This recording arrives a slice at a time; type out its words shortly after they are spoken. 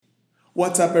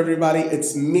What's up, everybody?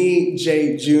 It's me,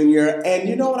 Jay Jr. And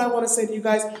you know what I want to say to you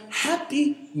guys?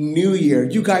 Happy New Year.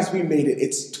 You guys, we made it.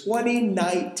 It's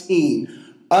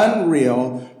 2019.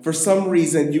 Unreal. For some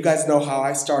reason, you guys know how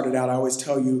I started out. I always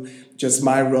tell you just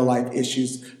my real life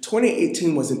issues.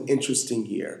 2018 was an interesting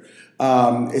year.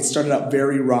 It started out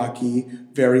very rocky,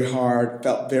 very hard,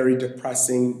 felt very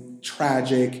depressing,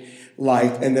 tragic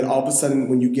life. And then all of a sudden,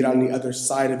 when you get on the other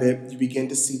side of it, you begin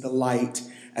to see the light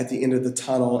at the end of the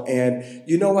tunnel. And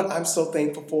you know what I'm so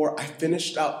thankful for? I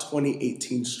finished out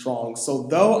 2018 strong. So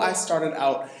though I started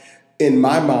out in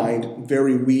my mind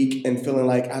very weak and feeling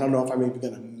like I don't know if I'm even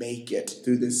going to make it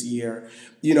through this year,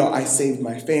 I saved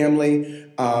my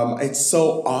family. It's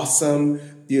so awesome.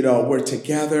 We're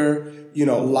together.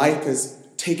 Life has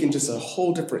taken just a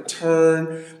whole different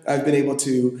turn. I've been able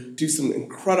to do some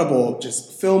incredible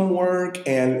just film work.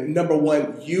 And number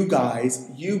one, you guys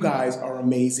are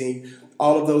amazing.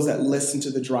 All of those that listen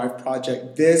to the Drive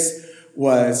Project, this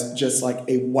was just like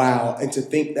a wow. And to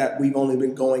think that we've only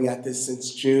been going at this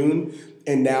since June,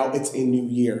 and now it's a new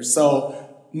year. So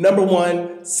number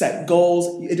one, set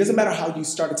goals. It doesn't matter how you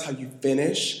start, it's how you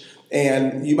finish.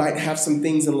 And you might have some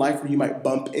things in life where you might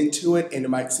bump into it, and it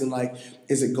might seem like,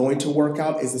 is it going to work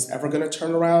out? Is this ever going to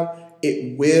turn around?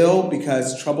 It will,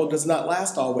 because trouble does not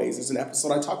last always. There's an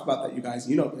episode I talk about that, you guys.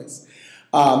 You know this.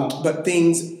 But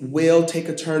things will take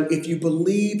a turn. If you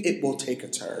believe it will take a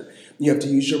turn, you have to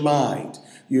use your mind,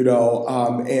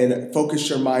 and focus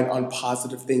your mind on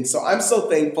positive things. So I'm so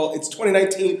thankful. It's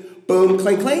 2019. Boom,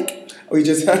 clink, clink. We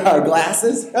just had our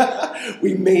glasses.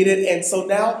 We made it. And so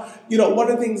now, one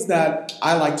of the things that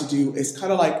I like to do is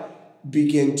kind of like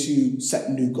begin to set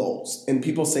new goals. And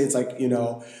people say it's like,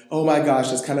 oh my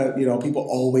gosh, it's kind of, people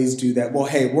always do that. Well,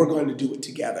 hey, we're going to do it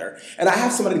together. And I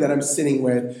have somebody that I'm sitting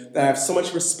with that I have so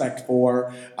much respect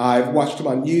for. I've watched him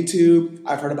on YouTube.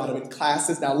 I've heard about him in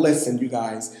classes. Now, listen, you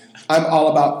guys, I'm all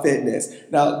about fitness.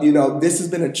 Now, this has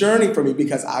been a journey for me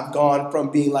because I've gone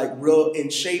from being like real in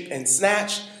shape and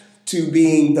snatched to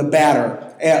being the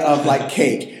batter of like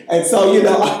cake. And so,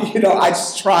 I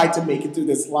just try to make it through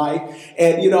this life.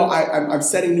 And, I'm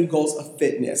setting new goals of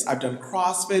fitness. I've done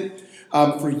CrossFit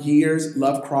for years,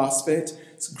 love CrossFit.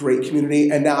 It's a great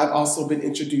community. And now I've also been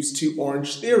introduced to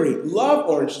Orange Theory. Love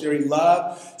Orange Theory.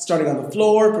 Love starting on the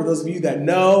floor. For those of you that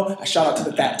know, I shout out to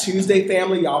the Fat Tuesday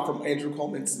family. Y'all from Andrew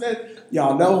Coleman Smith.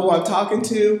 Y'all know who I'm talking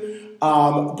to.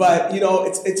 But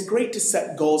it's great to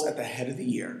set goals at the head of the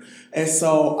year. And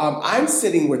so I'm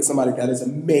sitting with somebody that is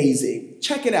amazing.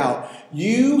 Check it out.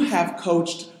 You have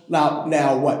coached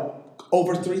now what?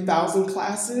 Over 3,000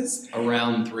 classes?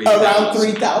 Around 3,000. Around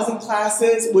 3,000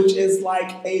 classes, which is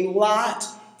like a lot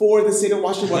for the state of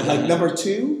Washington. What, like number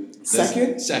two?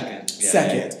 Second? Second. Yeah.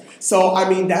 Second. So,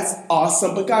 that's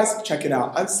awesome. But guys, check it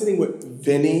out. I'm sitting with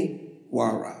Vinny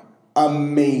Wara.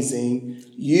 Amazing.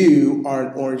 You are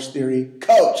an Orange Theory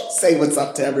coach. Say what's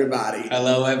up to everybody.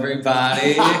 Hello,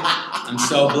 everybody. I'm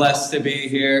so blessed to be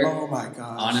here. Oh, my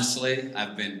gosh. Honestly,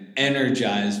 I've been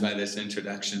energized by this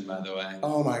introduction, by the way.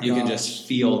 Oh, my gosh. You can just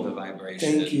feel the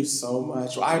vibration. Thank you so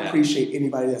much. Well, I appreciate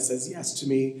anybody that says yes to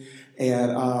me.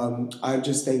 And I'm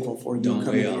just thankful for you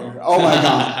coming here. Oh, my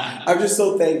God. I'm just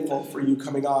so thankful for you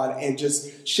coming on and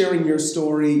just sharing your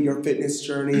story, your fitness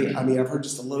journey. I've heard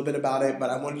just a little bit about it,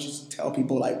 but I wanted you to tell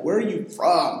people, like, where are you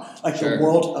from? Like, Sure. the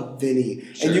world of Vinny.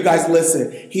 Sure. And you guys,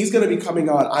 listen, he's going to be coming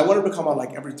on. I want him to come on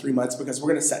like every 3 months because we're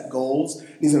going to set goals.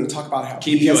 And he's going to talk about how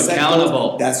Keep he you has set accountable.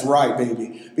 goals. That's right,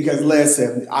 baby. Because,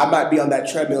 listen, I might be on that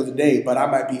treadmill today, but I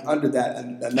might be under that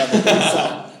another day.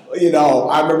 So,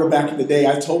 I remember back in the day,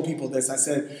 I told people this. I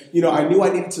said, I knew I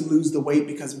needed to lose the weight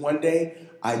because one day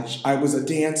I was a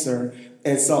dancer,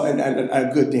 and so and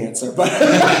a good dancer, but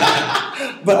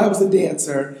but I was a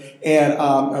dancer, and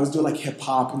I was doing like hip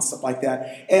hop and stuff like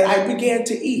that, and I began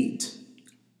to eat.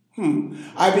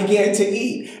 I began to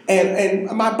eat, and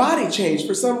my body changed.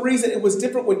 For some reason, it was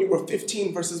different when you were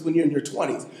 15 versus when you're in your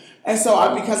 20s. And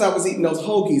so because I was eating those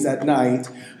hoagies at night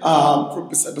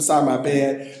beside my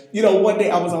bed, one day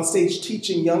I was on stage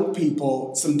teaching young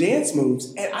people some dance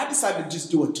moves, and I decided to just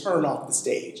do a turn off the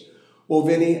stage. Well,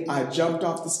 Vinny, I jumped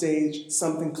off the stage,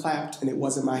 something clapped, and it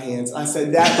wasn't my hands. I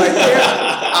said, that right there,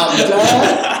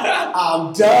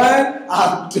 I'm done.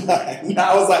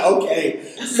 I was like, okay,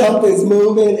 something's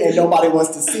moving and nobody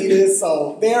wants to see this.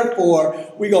 So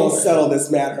therefore, we're going to settle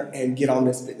this matter and get on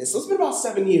this fitness. So it's been about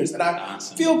 7 years, and I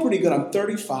feel pretty good. I'm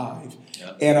 35,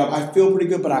 and I feel pretty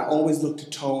good, but I always look to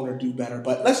tone or do better.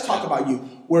 But let's talk about you.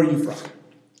 Where are you from?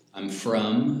 I'm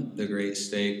from the great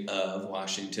state of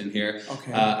Washington here.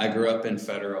 Okay. I grew up in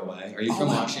Federal Way. Are you from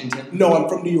Washington? No, I'm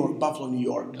from New York, Buffalo, New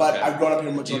York. But Okay. I've grown up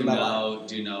here much of my life.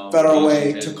 Do you know Federal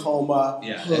Way, Washington? Tacoma.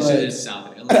 Yeah, Hood. it's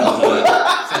South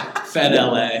Fed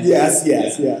LA. Yes.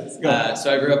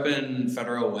 So I grew up in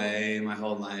Federal Way my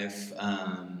whole life.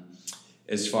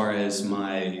 As far as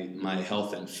my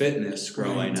health and fitness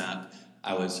growing up,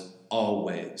 I was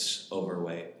always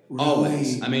overweight. Really?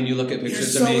 Always. I mean, you look at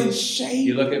pictures You're of me. so in shape.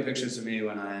 You look at pictures of me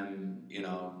when I'm,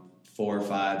 4,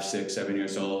 5, 6, 7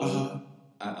 years old. Uh-huh.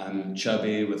 I'm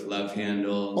chubby with love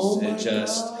handles. Oh my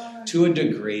God. To a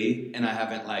degree, and I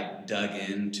haven't dug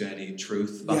into any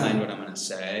truth behind what I'm going to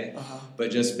say,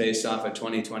 but just based off of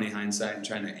 2020 hindsight and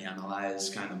trying to analyze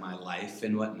kind of my life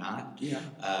and whatnot,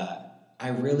 I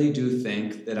really do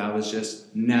think that I was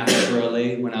just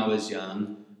naturally, when I was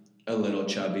young, a little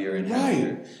chubbier and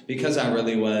heavier because I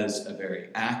really was a very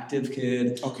active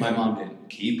kid. Okay. My mom didn't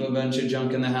keep a bunch of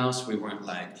junk in the house. We weren't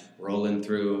rolling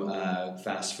through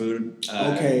fast food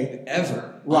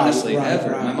ever. Honestly,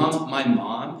 ever. Right. My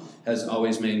mom has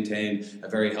always maintained a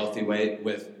very healthy weight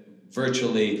with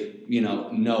virtually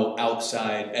no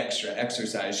outside extra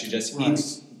exercise. She just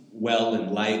eats well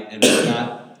and light and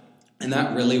whatnot, and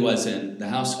that really wasn't the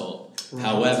household. Right.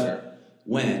 However,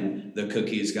 when the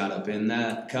cookies got up in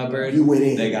that cupboard, you went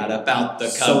in. They got up out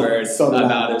the cupboard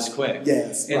about as quick.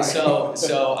 Yes, and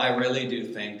so I really do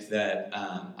think that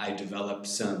I developed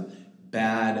some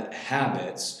bad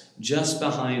habits just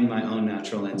behind my own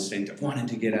natural instinct of wanting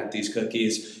to get at these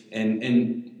cookies.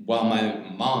 And while my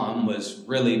mom was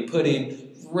really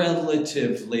putting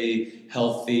relatively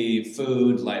healthy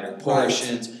food, lighter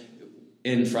portions,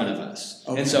 in front of us.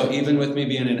 Okay. And so even with me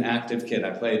being an active kid,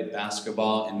 I played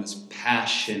basketball and was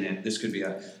passionate. This could be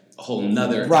a whole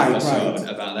nother episode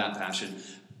about that passion.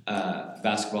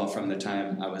 Basketball from the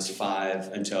time I was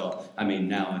 5 until,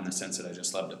 now in the sense that I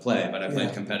just love to play, but I played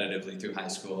competitively through high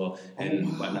school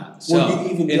and whatnot. So, were you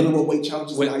even dealing with weight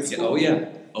challenges in high school?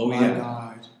 Oh, my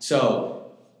God.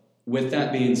 So with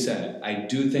that being said, I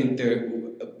do think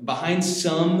behind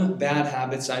some bad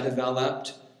habits I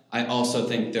developed, I also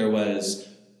think it was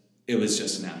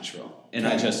just natural, and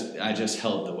I just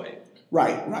held the weight.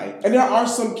 Right. And there are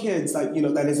some kids that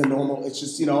isn't normal. It's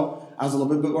just I was a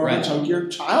little bit more of a chunkier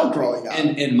child growing up.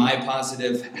 And in my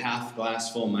positive half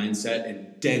glass full mindset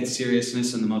and dead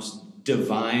seriousness in the most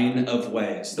divine of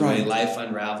ways, the way life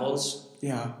unravels.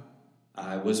 Yeah.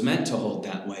 I was meant to hold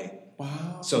that weight.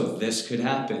 Wow. So this could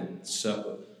happen.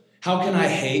 So how can I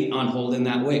hate on holding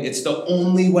that weight? It's the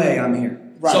only way I'm here.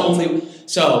 Right.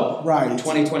 So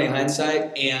 2020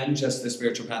 hindsight and just the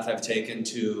spiritual path I've taken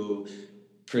to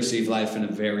perceive life in a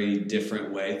very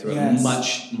different way through a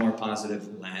much more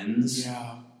positive lens.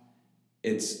 Yeah.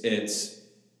 It's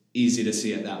easy to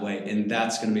see it that way, and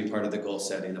that's going to be part of the goal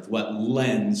setting of what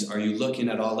lens are you looking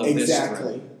at all of this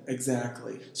through.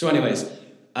 Exactly. So anyways,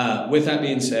 with that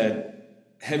being said,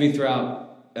 heavy throughout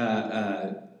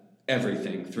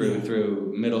everything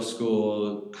through middle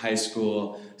school, high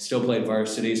school, still played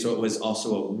varsity, so it was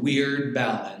also a weird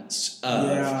balance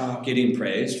of getting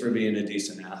praised for being a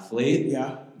decent athlete,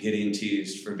 getting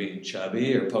teased for being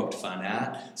chubby or poked fun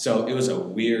at. So it was a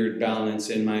weird balance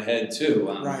in my head too.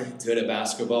 Good at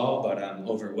basketball, but I'm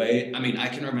overweight. I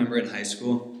can remember in high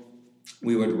school,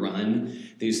 we would run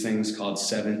these things called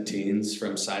 17s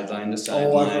from sideline to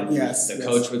sideline. The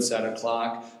coach would set a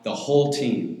clock. The whole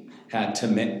team had to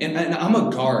make, and I'm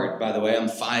a guard, by the way. I'm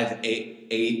 5'8".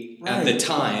 At the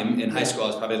time in high school. I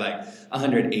was probably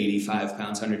 185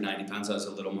 pounds, 190 pounds. I was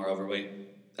a little more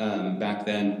overweight back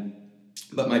then.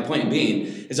 But my point being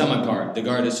is I'm a guard. The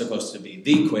guard is supposed to be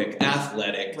the quick,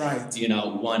 athletic,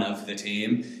 one of the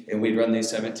team. And we'd run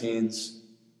these 17s.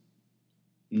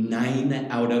 9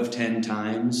 out of 10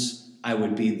 times, I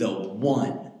would be the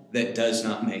one that does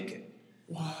not make it.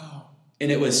 Wow.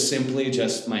 And it was simply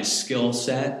just my skill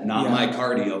set, not my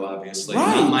cardio, obviously,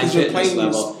 not my fitness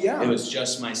level. It was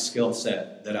just my skill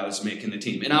set that I was making the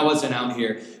team. And I wasn't out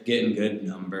here getting good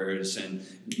numbers and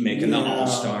making the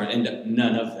all-star and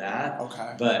none of that.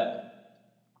 Okay. But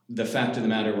the fact of the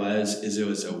matter is it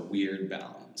was a weird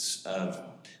balance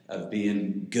of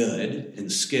being good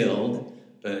and skilled,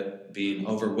 but being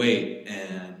overweight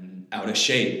and out of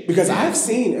shape. Because I've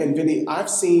seen, and Vinny, I've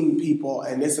seen people,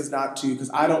 and this is not to,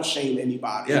 because I don't shame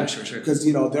anybody. Yeah, sure. Because,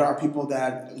 there are people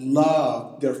that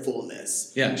love their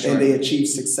fullness. Yeah, sure. And they achieve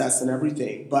success and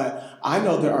everything. But I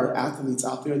know there are athletes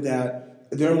out there that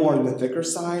they're more on the thicker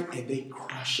side, and they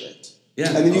crush it.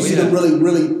 Yeah. And then you see the really,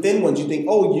 really thin ones. You think,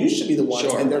 you should be the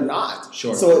ones, and they're not.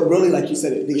 Sure. So it really, like you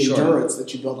said, the endurance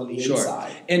that you build on the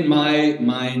inside. In my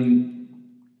mind,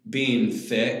 being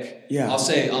thick. Yeah. I'll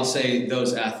say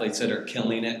those athletes that are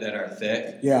killing it, that are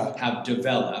thick, have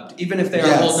developed, even if they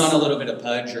are holding on a little bit of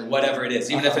pudge or whatever it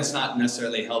is, even if it's not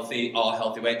necessarily healthy, all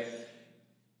healthy weight,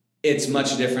 it's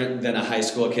much different than a high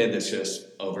school kid that's just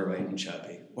overweight and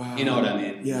chubby. Wow. You know what I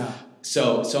mean? Yeah.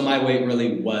 So my weight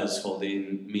really was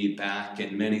holding me back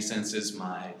in many senses.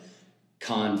 My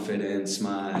confidence,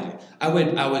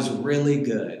 I was really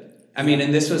good. I mean,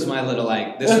 and this was my little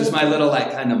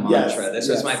kind of mantra. This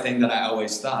was my thing that I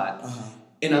always thought.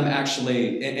 And I'm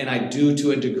actually, and I do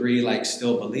to a degree, like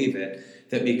still believe it,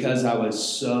 that because I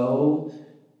was so,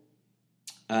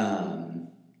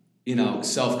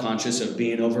 self-conscious of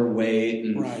being overweight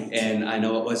and I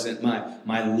know it wasn't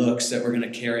my looks that were going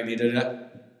to carry me that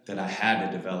I had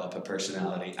to develop a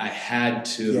personality. I had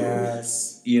to,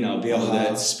 be able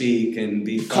to speak and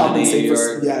be funny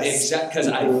because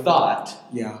I thought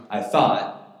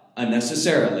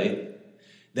unnecessarily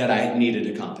that I needed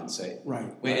to compensate.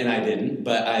 Right. And I didn't.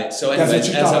 But as a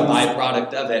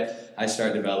byproduct of it, I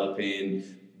started developing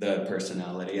the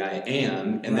personality I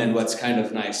am. And then what's kind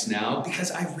of nice now,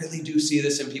 because I really do see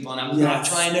this in people, and I'm not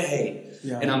trying to hate.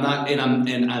 Yeah. And I'm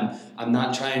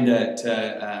not trying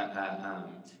to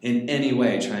in any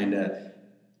way trying to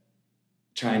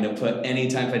put any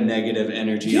type of negative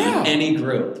energy on any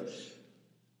group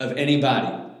of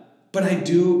anybody. But I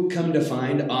do come to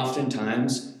find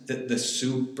oftentimes that the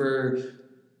super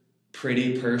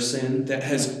pretty person that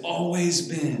has always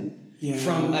been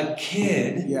from a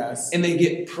kid, and they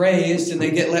get praised and they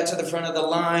get let to the front of the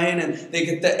line and they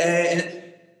get the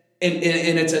and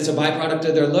it's as a byproduct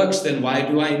of their looks, then why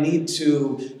do I need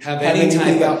to have any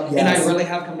type of... And I really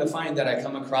have come to find that I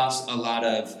come across a lot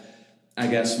of, I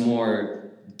guess,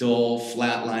 more dull,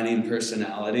 flatlining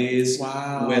personalities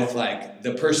with like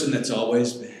the person that's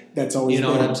always been. That's always been.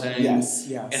 You know what I'm saying? Yes.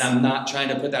 And I'm not trying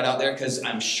to put that out there because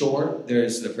I'm sure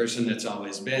there's the person that's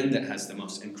always been that has the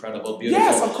most incredible,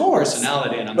 beautiful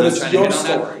personality. And I'm not trying to hit on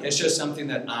that. It's just something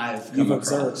that I've come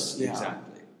across. Yeah.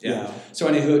 Exactly. Yeah. So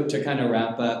anywho, to kind of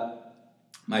wrap up,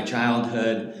 my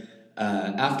childhood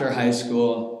after high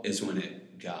school is when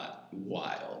it got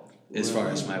wild as far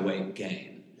as my weight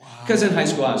gain. Because in high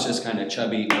school I was just kind of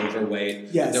chubby, overweight.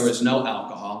 Yes. There was no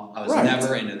alcohol. I was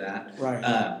never into that.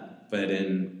 Right. But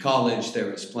in college there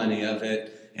was plenty of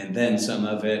it, and then some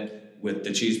of it with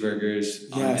the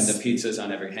cheeseburgers and the pizzas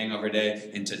on every hangover day.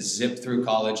 And to zip through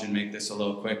college and make this a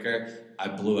little quicker, I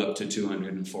blew up to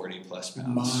 240 plus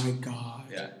pounds. My God.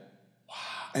 Yeah.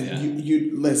 And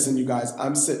you listen, you guys,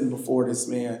 I'm sitting before this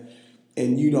man,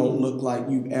 and you don't look like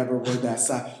you ever were that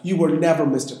size. You were never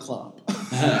Mr. Clump.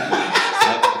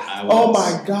 I was. Oh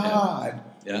my God.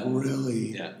 Yeah.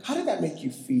 Really? Yeah. How did that make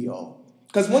you feel?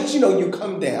 Because once you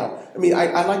come down, I mean,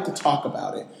 I like to talk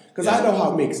about it because I know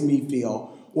how it makes me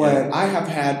feel when I have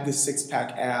had the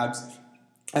 6-pack abs.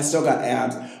 I still got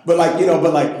abs, but and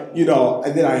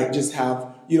then I just have,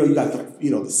 you got the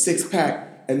 6-pack.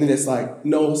 And then it's like,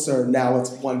 no, sir, now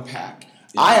it's 1-pack.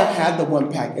 Yeah. I have had the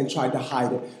 1-pack and tried to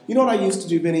hide it. You know what I used to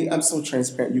do, Vinny? I'm so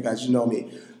transparent, you guys, you know me.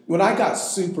 When I got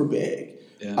super big,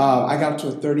 I got up to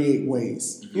a 38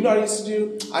 waist. Mm-hmm. You know what I used to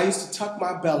do? I used to tuck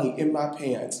my belly in my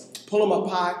pants, pull them up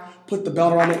high, put the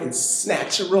belt around it, and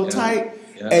snatch it real tight,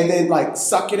 and then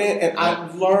suck it in. And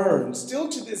I've learned, still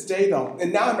to this day though,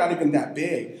 and now I'm not even that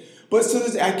big, but to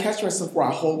this day, I catch myself where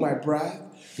I hold my breath.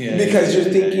 Because you're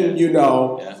thinking, you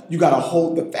got to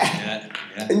hold the fat,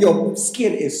 and your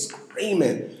skin is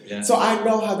screaming. Yeah. So I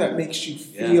know how that makes you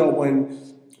feel when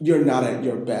you're not at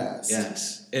your best.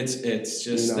 Yes, it's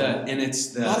just that, and it's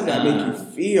the. How did that make you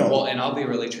feel? Well, and I'll be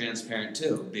really transparent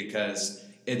too, because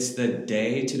it's the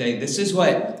day to day. This is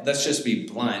what. Let's just be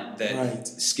blunt. That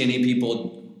skinny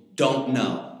people don't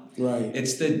know. Right.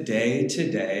 It's the day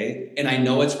to day, and I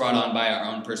know it's brought on by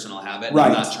our own personal habit. Right.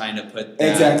 I'm not trying to put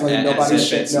that as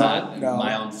if it's not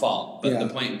my own fault. But the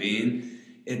point being,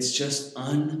 it's just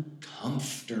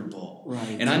uncomfortable.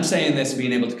 Right. And I'm saying this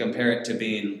being able to compare it to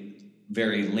being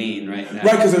very lean right now.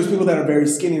 Right, because there's people that are very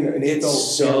skinny and they feel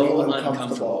so very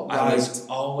uncomfortable. I was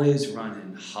always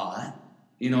running hot.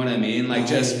 You know what I mean? You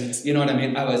know what I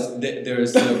mean?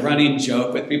 There's the running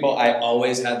joke with people. I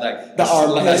always had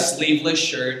a sleeveless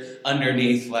shirt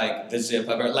underneath the zip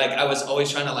of it. I was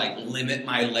always trying to limit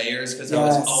my layers because I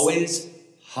was always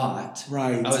hot.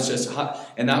 Right. I was just hot.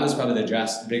 And that was probably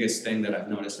the biggest thing that I've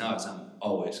noticed now is I'm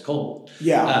always cold.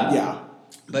 Yeah.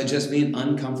 But just being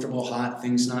uncomfortable, hot,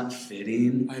 things not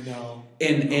fitting. I know.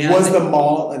 And was the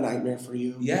mall a nightmare for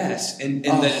you? Yes. In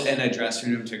a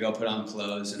dressing room to go put on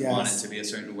clothes and want it to be a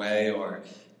certain way, or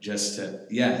just to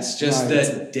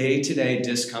the day-to-day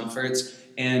discomforts,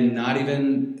 and not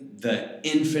even the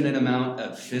infinite amount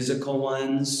of physical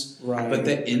ones, but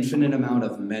the infinite amount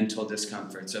of mental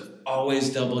discomforts of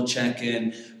always double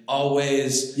checking,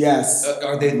 always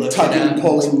are they looking tucking, at me?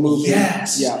 pulling, moving?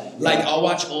 Yes. Like I'll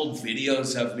watch old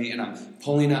videos of me and I'm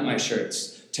pulling up my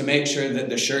shirts to make sure that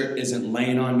the shirt isn't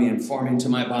laying on me and forming to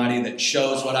my body that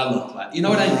shows what I look like. You know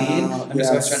what I mean? I'm just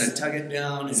always trying to tug it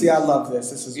down. And, see, I love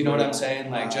this. This is you know what I'm saying?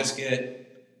 Like just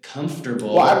get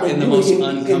comfortable in the most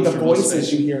uncomfortable in the voices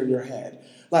space. You hear in your head.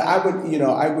 Like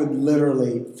I would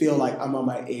literally feel like I'm on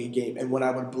my A game, and when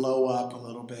I would blow up a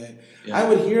little bit, I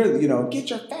would hear, get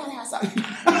your fat ass out.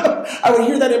 I would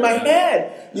hear that in my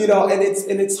head,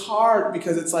 and it's hard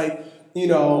because it's like,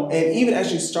 and even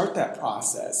as you start that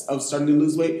process of starting to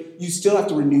lose weight, you still have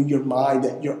to renew your mind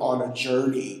that you're on a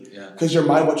journey, because your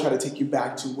mind will try to take you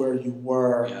back to where you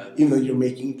were, even though you're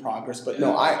making progress. But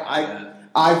no,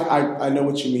 I know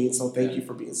what you mean, so thank you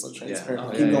for being so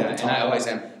transparent. Keep going. And I always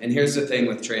am. And here's the thing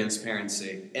with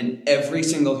transparency. And every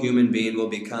single human being will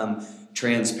become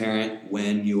transparent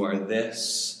when you are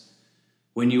this.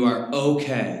 When you are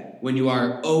okay. When you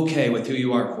are okay with who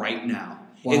you are right now.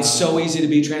 Wow. It's so easy to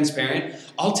be transparent.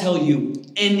 I'll tell you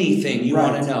anything you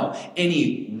want to know.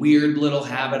 Any weird little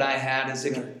habit I had as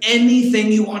a kid.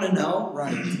 Anything you want to know.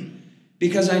 Right.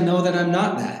 Because I know that I'm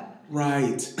not that.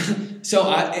 Right. So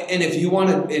if you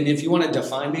want to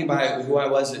define me by who I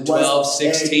was at 12,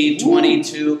 16,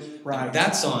 22,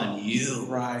 that's on you.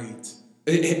 Right.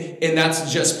 And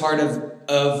that's just part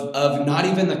of not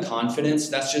even the confidence,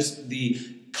 that's just the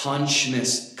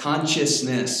consciousness,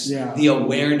 the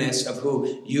awareness of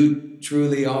who you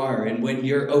truly are. And when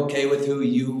you're okay with who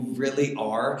you really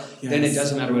are, then it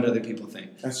doesn't matter what other people think.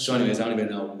 So anyways, I don't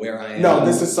even know where I am. No,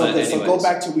 this is something. So go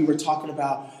back to, we were talking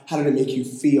about how did it make you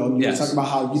feel. And you were talking about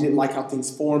how you didn't like how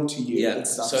things formed to you and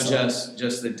stuff. So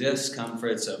just the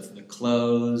discomforts of the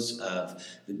clothes, of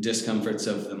the discomforts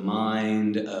of the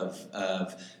mind,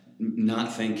 of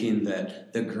not thinking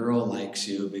that the girl likes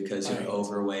you because you're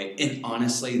overweight. And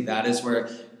honestly, that is where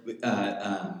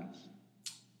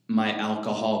my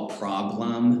alcohol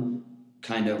problem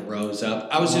kind of rose up.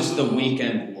 I was just the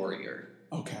weekend warrior.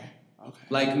 Okay.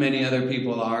 Like many other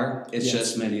people are, it's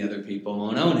just many other people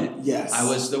won't own it. Yes. I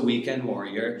was the weekend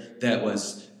warrior that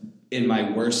was, in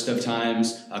my worst of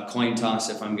times, a coin toss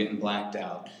if I'm getting blacked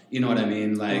out. You know what I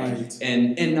mean? Like,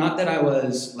 and not that I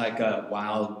was like a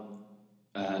wild,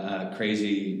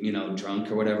 crazy,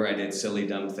 drunk or whatever. I did silly,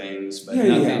 dumb things, but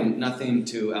nothing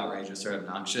too outrageous or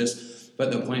obnoxious.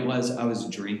 But the point was, I was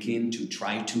drinking to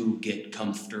try to get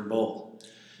comfortable.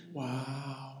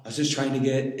 Wow. I was just trying to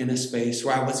get in a space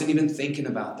where I wasn't even thinking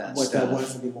about that stuff. What that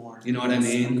was anymore. You know what I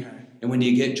mean? Okay. And when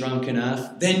you get drunk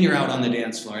enough, then you're out on the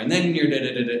dance floor, and then you're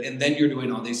and then you're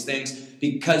doing all these things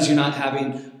because you're not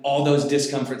having all those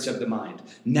discomforts of the mind.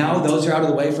 Now those are out of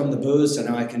the way from the booze, so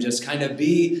now I can just kind of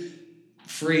be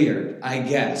freer, I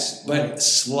guess, but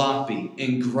sloppy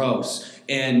and gross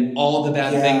and all the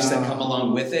bad things that come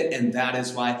along with it. And that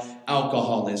is why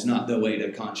alcohol is not the way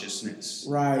to consciousness.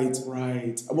 Right.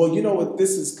 Well, you know what?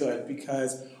 This is good,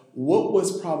 because what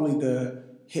was probably the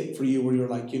hit for you where you're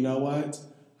like, you know what?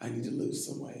 I need to lose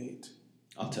some weight.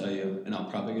 I'll tell you, and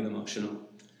I'll probably get emotional.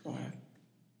 Go ahead.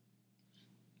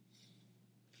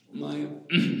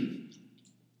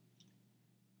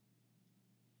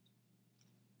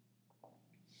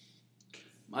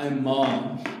 My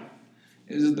mom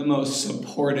is the most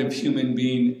supportive human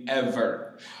being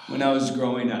ever when I was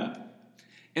growing up.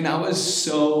 And I was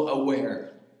so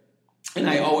aware. And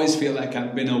I always feel like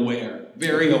I've been aware,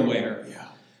 very aware. Yeah.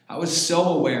 I was so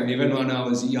aware, even when I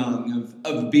was young,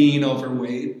 of being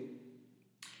overweight.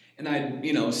 And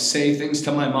I'd, say things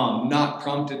to my mom, not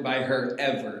prompted by her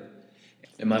ever.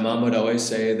 And my mom would always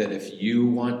say that if you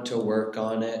want to work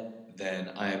on it,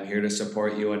 then I am here to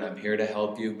support you and I'm here to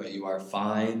help you, but you are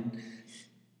fine.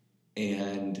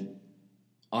 And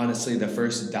honestly, the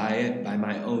first diet by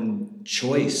my own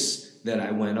choice that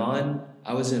I went on,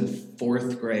 I was in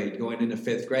 4th grade, going into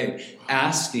 5th grade,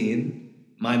 asking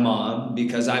my mom,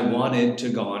 because I wanted to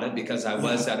go on it, because I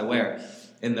was that aware.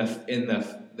 In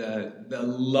the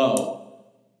low,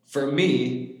 for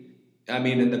me,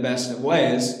 in the best of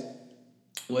ways,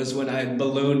 was when I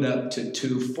ballooned up to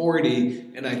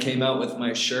 240 and I came out with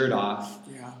my shirt off.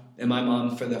 Yeah. And my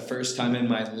mom, for the first time in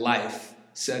my life,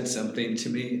 said something to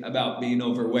me about being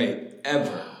overweight,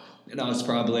 ever. And I was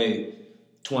probably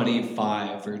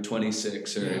 25 or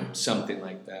 26 or something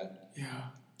like that. Yeah.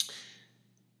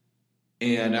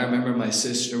 And I remember my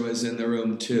sister was in the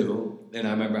room too. And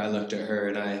I remember I looked at her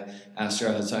and I asked her,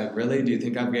 I was like, really? Do you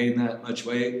think I've gained that much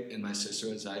weight? And my sister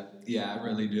was like, yeah, I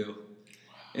really do.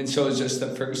 And so it was just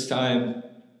the first time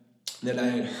that I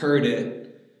had heard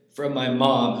it from my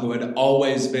mom, who had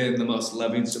always been the most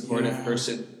loving, supportive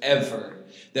person ever,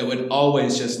 that would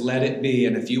always just let it be.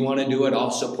 And if you want to do it,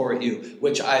 I'll support you,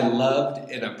 which I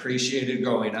loved and appreciated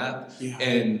growing up. Yeah.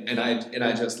 And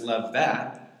I just loved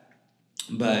that.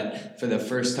 But for the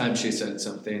first time she said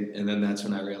something, and then that's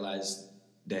when I realized,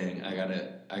 dang, I gotta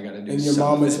do something. And your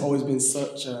mom has always been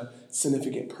such a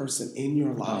significant person in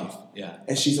your life. Oh, yeah.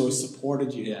 And she's always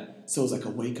supported you. Yeah. So it was like a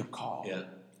wake-up call. Yeah.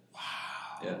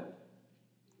 Wow. Yeah.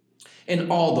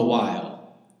 And all the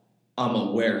while, I'm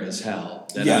aware as hell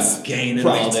that I'm gaining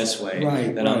all this weight,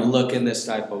 that I'm looking this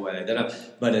type of way,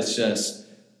 but it's just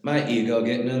my ego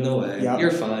getting in the way. Yep.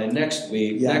 You're fine. Next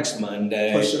week, next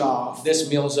Monday. Push it off. This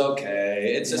meal's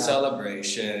okay. It's a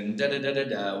celebration.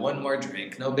 Da-da-da-da-da. One more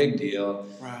drink. No big deal.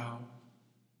 Wow.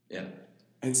 Yeah.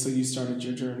 And so you started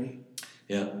your journey.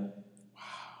 Yeah.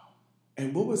 Wow.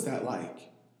 And what was that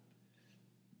like?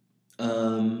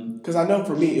 Because I know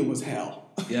for me it was hell.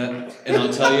 Yeah, and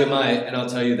I'll tell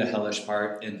you the hellish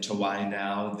part, and to why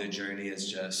now the journey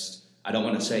is just, I don't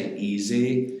want to say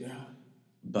easy,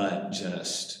 but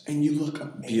just and you look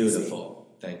amazing. Beautiful.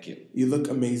 Thank you. You look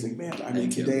amazing, man. I mean,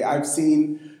 today I've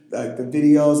seen the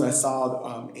videos. I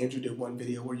saw Andrew did one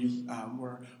video where you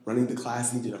were running the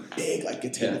class and you did a big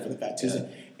container for the Fat Tuesday.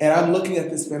 And I'm looking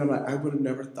at this man. I'm like, I would have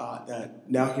never thought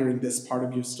that. Now hearing this part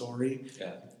of your story,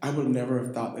 I would never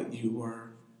have thought that you were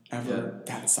ever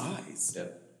that size. Yeah.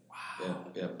 Wow.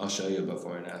 Yeah. I'll show you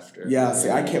before and after. Yeah. See,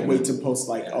 I can't wait to post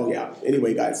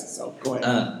Anyway, guys. So go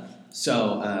ahead.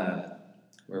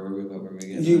 Where were we? What were we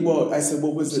getting? I said,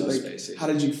 what was it like? Spacey. How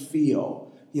did you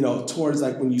feel? Towards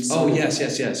when you. Oh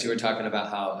yes. You were talking about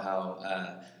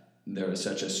how there was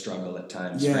such a struggle at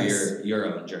times for your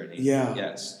own journey. Yeah.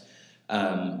 Yes.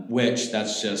 Which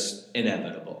that's just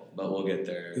inevitable, but we'll get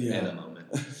there in a moment.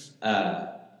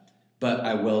 But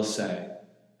I will say,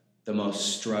 the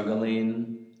most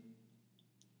struggling,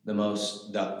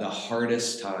 the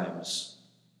hardest times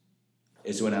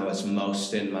is when I was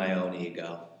most in my own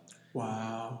ego.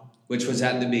 Wow. Which was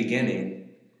at the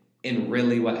beginning, and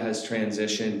really what has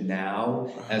transitioned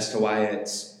now as to why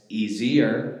it's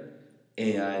easier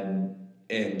and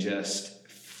just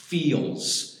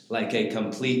feels like a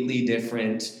completely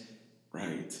different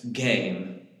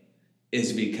game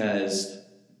is because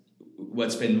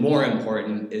what's been more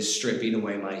important is stripping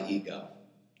away my ego.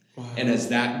 Wow. And as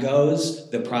that goes,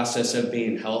 the process of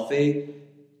being healthy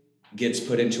gets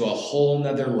put into a whole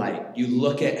nother light. You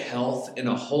look at health in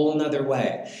a whole nother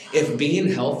way. If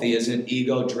being healthy isn't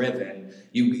ego driven,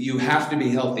 you have to be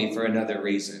healthy for another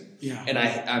reason. Yeah. And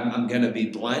I'm going to be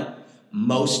blunt.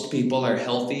 Most people are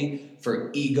healthy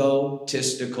for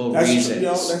egotistical reasons.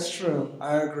 That's true.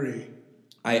 I agree.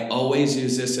 I always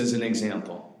use this as an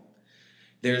example.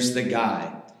 There's the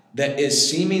guy that is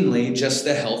seemingly just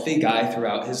the healthy guy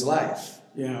throughout his life.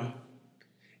 Yeah.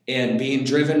 And being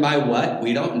driven by what?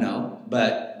 We don't know,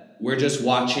 but we're just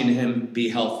watching him be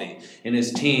healthy in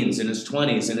his teens, in his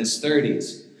 20s, in his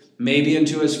 30s, maybe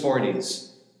into his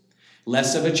 40s.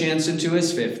 Less of a chance into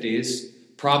his 50s,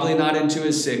 probably not into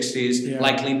his 60s,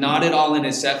 likely not at all in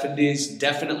his 70s,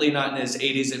 definitely not in his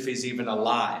 80s if he's even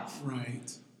alive.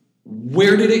 Right.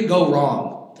 Where did it go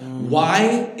wrong?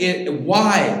 Why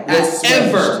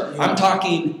ever, I'm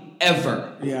talking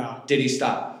ever, did he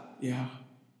stop? Yeah.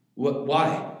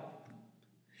 Why?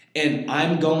 And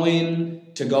I'm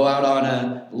going to go out on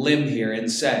a limb here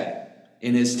and say,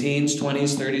 in his teens,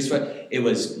 20s, 30s, it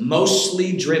was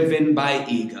mostly driven by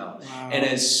ego. Wow. And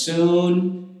as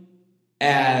soon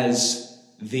as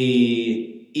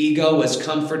the ego was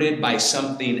comforted by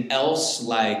something else,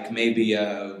 like maybe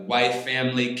a wife,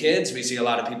 family, kids. We see a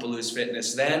lot of people lose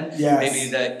fitness then. Yes. Maybe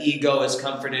the ego is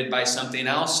comforted by something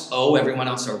else. Oh, everyone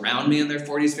else around me in their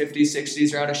 40s, 50s,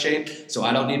 60s are out of shape, so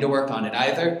I don't need to work on it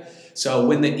either. So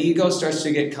when the ego starts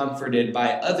to get comforted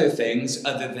by other things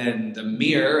other than the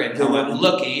mirror and how I'm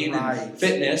looking and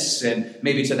fitness, and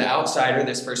maybe to the outsider,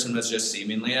 this person was just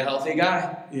seemingly a healthy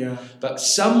guy. Yeah. But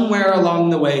somewhere along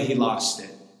the way, he lost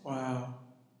it. Wow.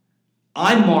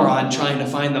 I'm more on trying to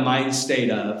find the mind state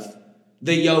of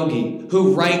the yogi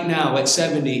who right now at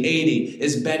 70, 80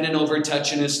 is bending over,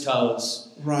 touching his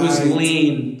toes, who's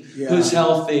lean, who's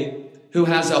healthy, who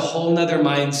has a whole nother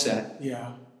mindset.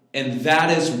 Yeah. And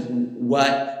that is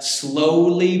what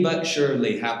slowly but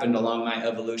surely happened along my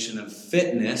evolution of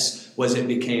fitness, was it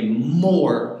became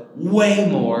more, way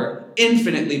more,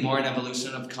 infinitely more an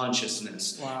evolution of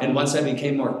consciousness. Wow. And once I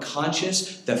became more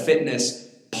conscious, the fitness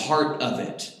part of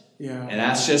it. Yeah. And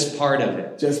that's just part of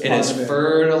it. It is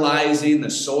fertilizing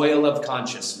the soil of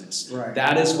consciousness. Right.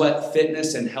 That is what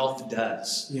fitness and health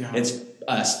does. Yeah. It's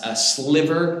a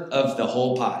sliver of the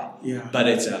whole pie. Yeah. But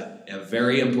it's a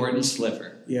very important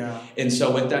sliver. Yeah. And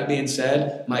so with that being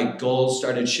said, my goals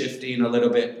started shifting a little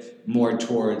bit more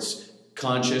towards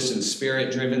conscious and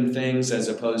spirit-driven things as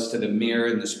opposed to the mirror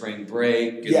and the spring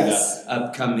break and yes. the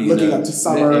upcoming... Looking up to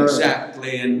summer.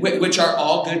 Exactly, and which are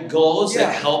all good goals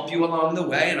that help you along the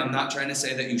way, and I'm not trying to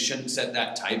say that you shouldn't set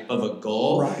that type of a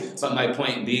goal, right. But my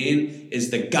point being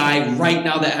is the guy right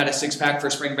now that had a six-pack for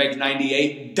spring break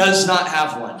 98 does not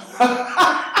have one.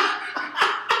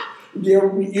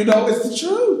 You know, it's the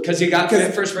truth. Because he got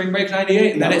fit for spring break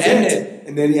 98, and then it ended.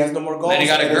 And then he has no more goals. Then he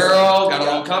got a girl, got a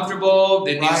little comfortable,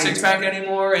 didn't need a six-pack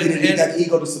anymore. He didn't need that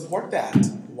ego to support that.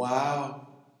 Wow.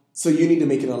 So you need to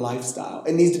make it a lifestyle.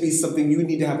 It needs to be something, you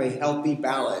need to have a healthy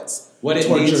balance towards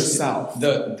yourself.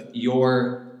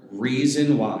 Your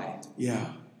reason why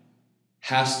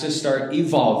has to start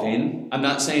evolving. I'm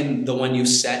not saying the one you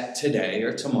set today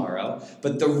or tomorrow,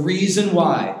 but the reason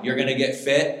why you're going to get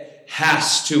fit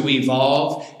has to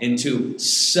evolve into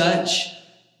such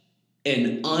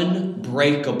an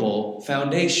unbreakable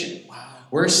foundation. Wow.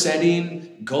 We're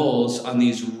setting goals on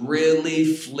these really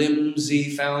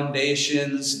flimsy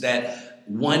foundations that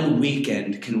one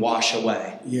weekend can wash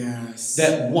away. Yes.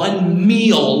 That one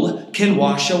meal can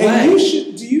wash away.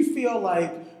 And do you feel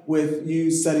like with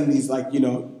you setting these, like,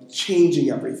 changing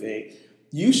everything,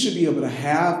 you should be able to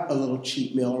have a little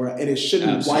cheat meal, and it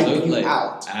shouldn't wipe you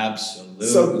out. Absolutely.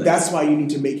 So that's why you need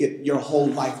to make it your whole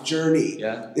life journey.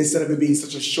 Yeah. Instead of it being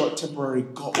such a short temporary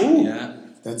goal. Ooh, yeah.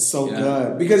 That's so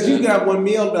good. Because you can have one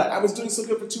meal and be like, I was doing so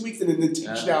good for 2 weeks, and then it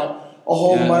takes you out a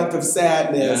whole month of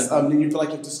sadness. Then you feel like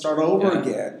you have to start over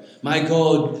again. My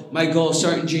goal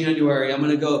starting January, I'm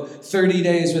going to go 30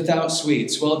 days without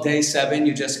sweets. Well, day 7,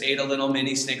 you just ate a little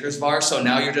mini Snickers bar, so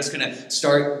now you're just going to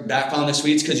start back on the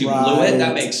sweets because you blew it?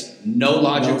 That makes no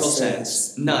logical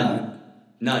sense. None.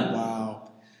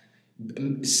 Wow.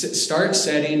 Start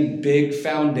setting big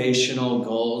foundational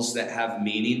goals that have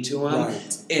meaning to them.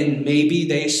 Right. And maybe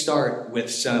they start with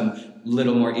some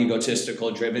little more egotistical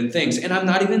driven things. And I'm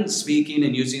not even speaking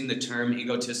and using the term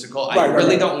egotistical. I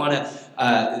really don't want to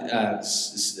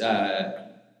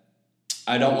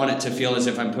I don't want it to feel as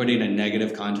if I'm putting a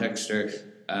negative context or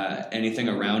anything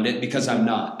around it, because I'm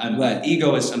not.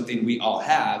 Ego is something we all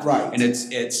have, and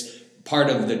it's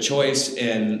part of the choice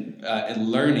in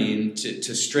learning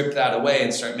to strip that away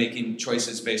and start making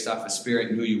choices based off of spirit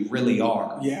and who you really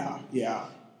are. Yeah.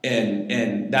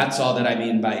 And that's all that I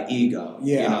mean by ego.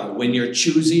 Yeah. When you're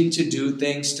choosing to do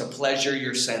things to pleasure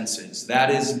your senses,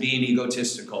 that is being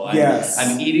egotistical.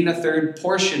 I'm eating a third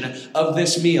portion of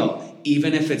this meal,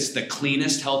 even if it's the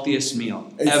cleanest, healthiest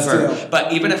meal ever.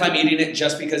 But even if I'm eating it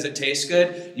just because it tastes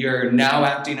good, you're now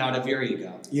acting out of your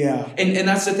ego. Yeah. And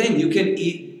that's the thing. You can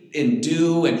eat and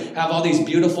do and have all these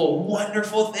beautiful,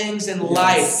 wonderful things in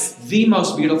life, the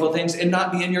most beautiful things, and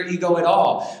not be in your ego at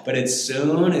all. But as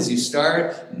soon as you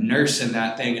start nursing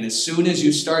that thing, and as soon as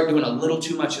you start doing a little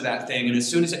too much of that thing, and as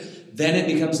soon as then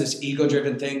it becomes this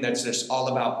ego-driven thing that's just all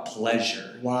about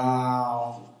pleasure.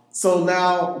 Wow. So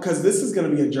now, because this is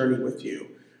going to be a journey with you,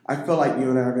 I feel like you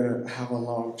and I are going to have a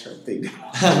long-term thing.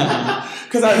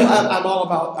 Because I'm all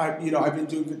about, I've been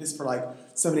doing fitness for like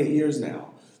 7-8 years now.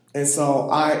 And so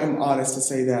I am honest to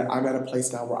say that I'm at a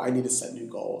place now where I need to set new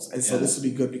goals. And so this would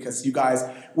be good because you guys,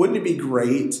 wouldn't it be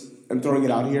great, I'm throwing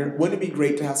it out here, wouldn't it be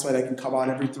great to have somebody that can come on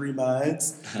every 3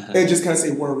 months and just kind of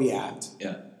say, where are we at?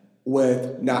 Yeah.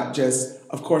 With not just,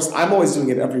 of course, I'm always doing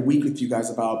it every week with you guys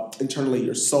about internally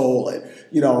your soul and,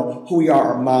 who we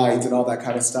are, our minds and all that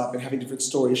kind of stuff, and having different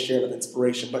stories shared of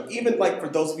inspiration. But even like for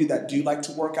those of you that do like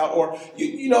to work out, or,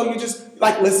 you just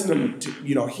like listening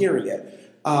to, hearing it,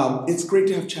 it's great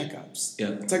to have checkups. Yeah.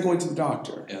 It's like going to the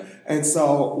doctor. Yeah. And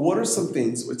so what are some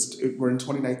things, we're in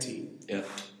 2019. Yeah.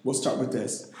 We'll start with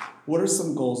this. What are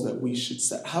some goals that we should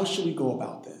set? How should we go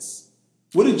about this?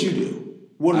 What did you do?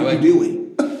 What are you doing?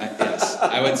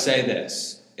 I would say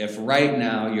this. If right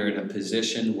now you're in a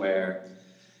position where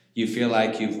you feel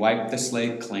like you've wiped the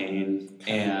slate clean,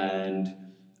 and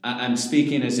I'm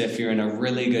speaking as if you're in a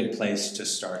really good place to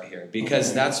start here,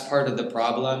 because that's part of the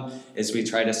problem is we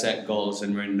try to set goals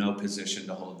and we're in no position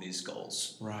to hold these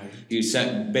goals. Right.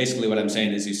 Basically what I'm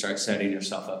saying is you start setting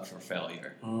yourself up for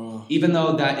failure. Even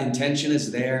though that intention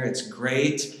is there, it's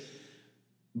great,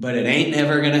 but it ain't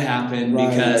never going to happen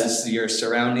because your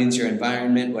surroundings, your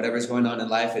environment, whatever's going on in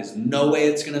life is no way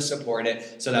it's going to support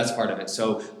it. So that's part of it.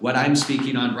 So what I'm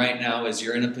speaking on right now is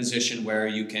you're in a position where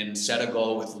you can set a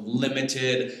goal with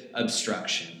limited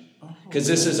obstruction. Because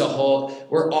this is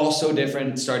we're all so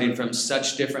different, starting from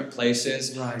such different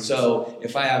places. Right. So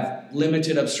if I have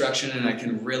limited obstruction and I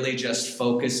can really just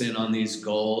focus in on these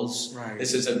goals,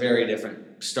 this is a very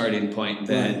different starting point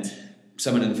than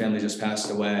someone in the family just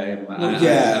passed away.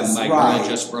 My girl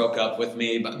just broke up with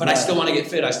me, but I still want to get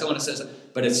fit. I still want to say something.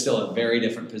 But it's still a very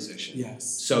different position. Yes.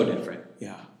 So different.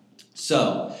 Yeah.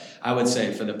 So I would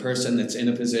say for the person that's in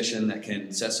a position that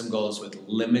can set some goals with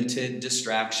limited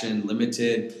distraction,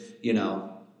 limited,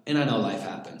 and I know life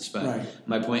happens, but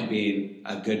my point being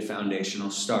a good foundational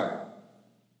start.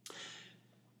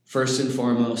 First and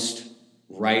foremost,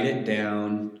 write it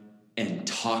down and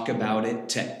talk about it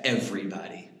to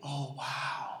everybody. Oh,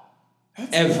 wow.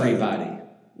 That's everybody. Good.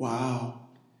 Wow.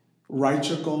 Write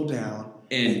your goal down.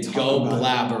 And go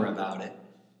blabber about it.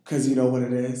 Because you know what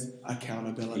it is?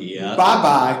 Accountability. Yep.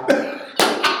 Bye-bye.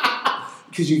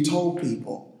 Because you told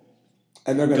people.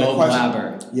 And they're going to question. Go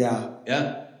blabber. Yeah.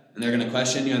 Yeah. And they're going to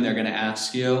question you and they're going to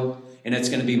ask you. And it's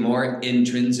going to be more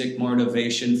intrinsic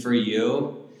motivation for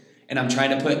you. And I'm trying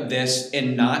to put this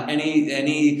in not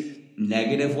any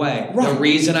negative way. Right. The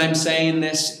reason I'm saying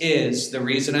this is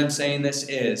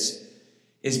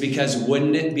because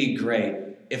wouldn't it be great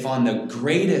if on the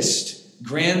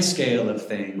grand scale of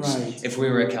things, if we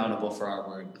were accountable for our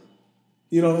word?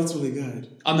 That's really good.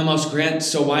 On the most grand,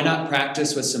 so why not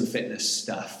practice with some fitness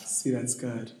stuff? See, that's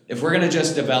good. If we're going to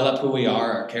just develop who we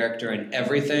are, our character and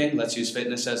everything, let's use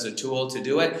fitness as a tool to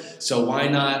do it. So why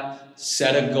not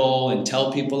set a goal and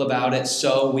tell people about it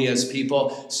so we as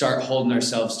people start holding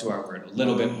ourselves to our word a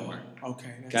little bit more.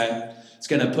 Okay. Good. It's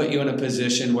going to put you in a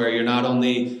position where you're not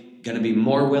only going to be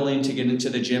more willing to get into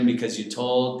the gym because you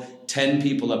told 10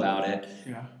 people about it,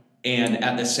 and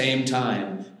at the same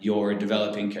time, you're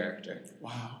developing character.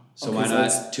 Wow. So why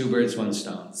not two birds, one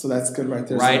stone? So that's good right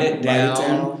there. Write it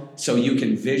down so you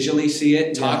can visually see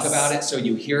it, talk about it so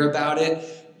you hear about it.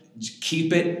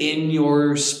 Keep it in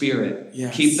your spirit.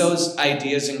 Yes. Keep those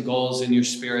ideas and goals in your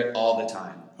spirit all the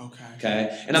time.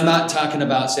 Okay? And I'm not talking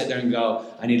about sit there and go,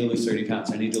 I need to lose 30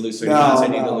 pounds. I need to lose 30 pounds. I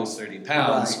need to lose 30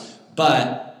 pounds. Right.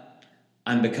 But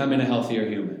I'm becoming a healthier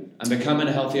human. I'm becoming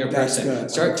a healthier person.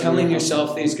 Good. Start telling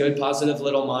yourself these good, positive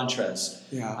little mantras.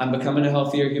 Yeah. I'm becoming a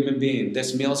healthier human being.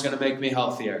 This meal's going to make me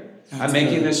healthier. I'm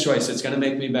making this choice. It's going to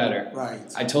make me better. Right.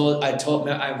 I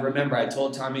remember I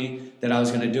told Tommy that I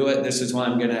was going to do it. This is why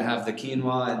I'm going to have the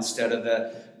quinoa instead of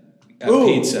the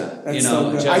pizza. That's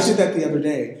so good. I did that the other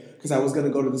day because I was going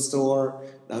to go to the store.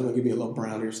 I was going to give me a little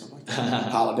brownie or something like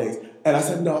that. Holidays. And I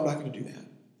said, no, I'm not going to do that.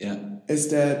 Yeah.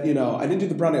 Instead, I didn't do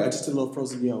the brownie. I just did a little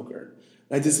frozen yogurt.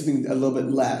 I did something a little bit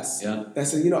less. Yeah. And I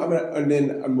said, I'm going to, and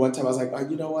then one time I was like,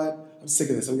 you know what? I'm sick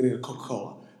of this. I'm getting a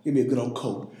Coca-Cola. Give me a good old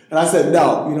Coke. And I said,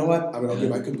 no, you know what? I'm going to get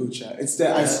my kombucha.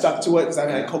 Instead, I stuck to it because I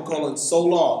haven't had Coca-Cola in so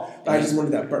long. But I just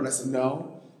wanted that burn. I said,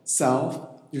 no, self,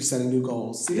 you're setting new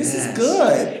goals. See, this is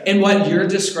good. And what you're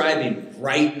describing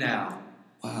right now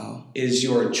is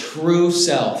your true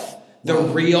self. The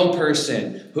real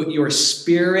person, your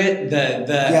spirit,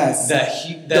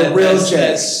 the real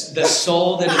the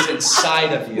soul that is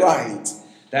inside of you. Right.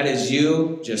 That is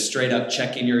you just straight up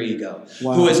checking your ego.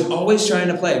 Who is always trying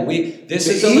to play.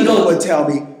 The ego would tell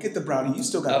me, get the brownie, you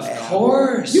still got Of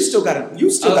course. You still got it.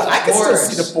 I can still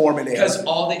see the form in there. Because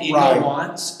all the ego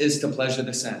wants is to pleasure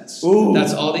the sense. Ooh.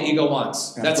 That's all the ego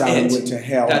wants. That's it. Went to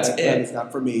hell. That's it. That is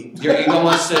not for me. Your ego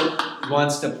wants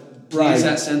to please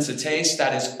that sense of taste.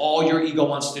 That is all your ego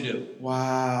wants to do.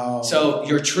 Wow. So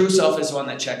your true self is the one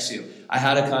that checks you. I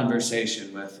had a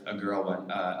conversation with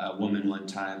a woman one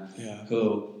time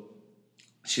who,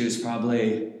 she was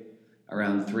probably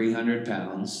around 300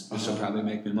 pounds. This will probably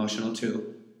make me emotional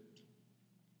too.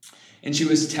 And she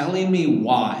was telling me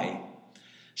why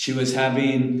she was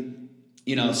having,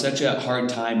 such a hard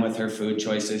time with her food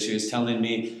choices. She was telling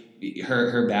me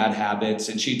her bad habits.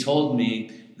 And she told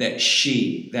me that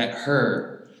she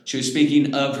was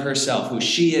speaking of herself, who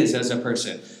she is as a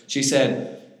person. She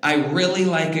said, I really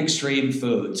like extreme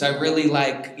foods. I really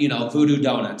like, voodoo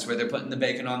donuts where they're putting the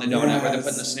bacon on the donut, where they're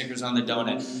putting the Snickers on the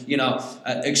donut.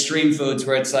 Extreme foods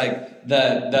where it's like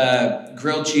the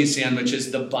grilled cheese sandwich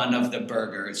is the bun of the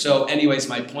burger. So anyways,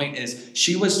 my point is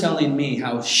she was telling me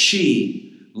how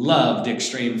she loved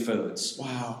extreme foods.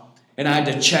 Wow. And I had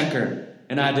to check her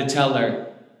and I had to tell her,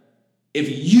 if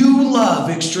you love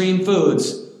extreme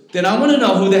foods, then I want to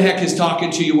know who the heck is talking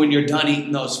to you when you're done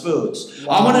eating those foods.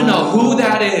 Wow. I want to know who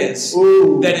that is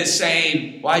that is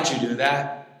saying, why'd you do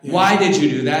that? Yeah. Why did you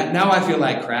do that? Now I feel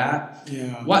like crap.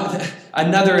 Yeah. What?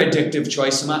 Another addictive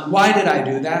choice of mine. Why did I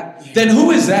do that? Yeah. Then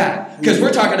who is that? Because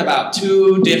we're talking about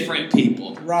two different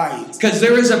people. Right. Because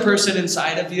there is a person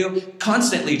inside of you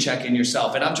constantly checking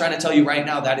yourself. And I'm trying to tell you right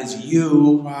now, that is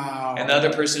you. Wow. And the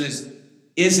other person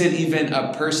isn't even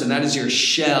a person. That is your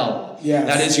shell. Yes.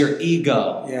 That is your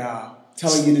ego. Yeah.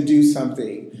 Telling you to do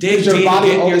something. Dig your deep, body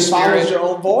get only your spirit. follows your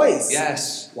own voice.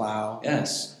 Yes. Wow.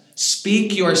 Yes.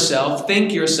 Speak yourself,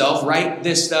 think yourself, write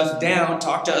this stuff down,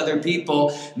 talk to other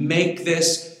people, make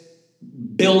this,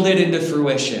 build it into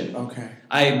fruition. Okay.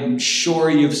 I'm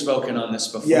sure you've spoken on this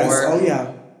before. Yes. Oh,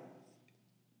 yeah.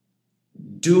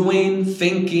 Doing,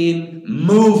 thinking,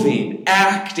 moving,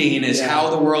 acting is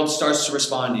how the world starts to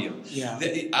respond to you.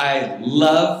 Yeah. I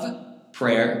love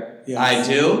prayer. Yes. I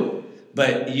do.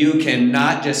 But you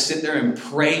cannot just sit there and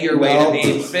pray your way to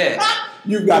being fit.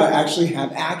 You've got to actually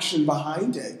have action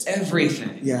behind it.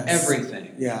 Everything. Yes.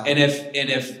 Everything. Yeah. And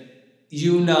if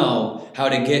you know how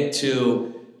to get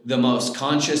to the most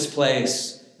conscious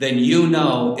place, then you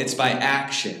know it's by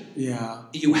action. Yeah.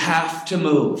 You have to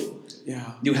move.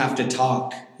 Yeah. You have to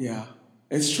talk. Yeah.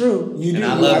 It's true. You do. And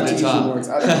I love to talk.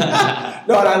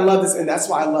 No, and I love this, and that's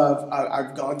why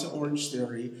I've gone to Orange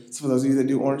Theory. So for those of you that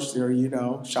do Orange Theory, you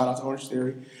know, shout out to Orange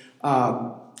Theory.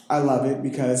 I love it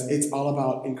because it's all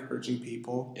about encouraging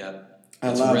people. Yeah.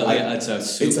 It's a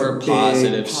super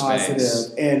positive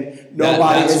space. And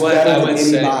nobody is better than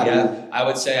anybody. I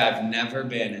would say I've never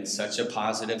been in such a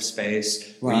positive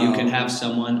space where you can have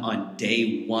someone on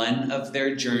day one of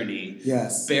their journey,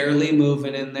 barely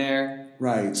moving in there,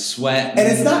 sweating. And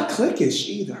it's not cliquish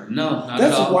either. No, not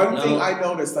That's at all. one thing I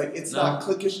noticed. Like, it's not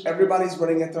cliquish. Everybody's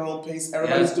running at their own pace.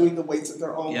 Everybody's doing the weights at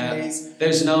their own pace.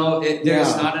 There's not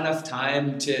enough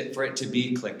time for it to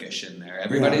be cliquish in there.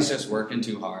 Everybody's just working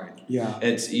too hard. Yeah.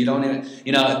 You don't even,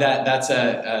 that's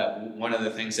one of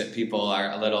the things that people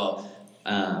are a little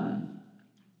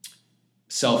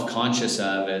self-conscious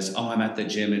of is, I'm at the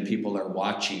gym and people are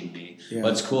watching me. Yeah.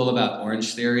 What's cool about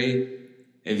Orange Theory,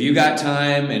 if you got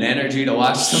time and energy to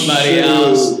watch somebody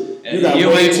else,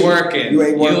 you ain't working. You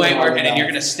ain't working, and you're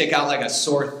going to stick out like a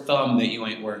sore thumb that you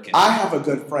ain't working. I have a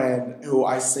good friend who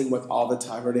I sing with all the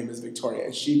time. Her name is Victoria,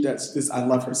 and she does this. I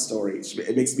love her story.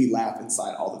 It makes me laugh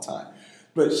inside all the time.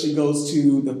 But she goes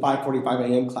to the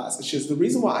 5:45 a.m. class, and she says, the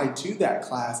reason why I do that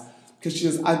class, because she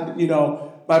says,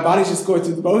 my body's just going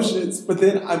through the motions, but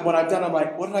then when I'm done, I'm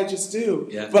like, what did I just do?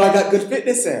 Yeah. But I got good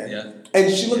fitness in. Yeah. And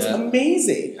she looks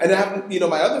amazing. And I have,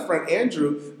 my other friend,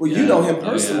 Andrew, you know him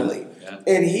personally.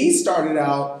 And he started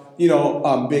out,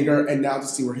 bigger, and now to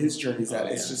see where his journey's at,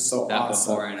 it's just so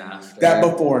awesome. That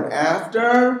before and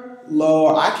after,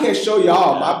 Lord, I can't show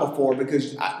y'all my before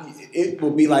because it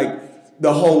will be like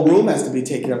the whole room has to be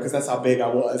taken up because that's how big I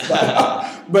was.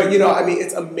 But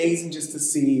it's amazing just to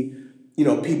see,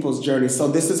 people's journey. So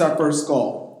this is our first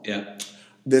goal. Yeah.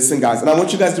 Listen, guys, and I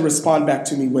want you guys to respond back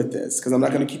to me with this because I'm not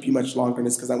going to keep you much longer in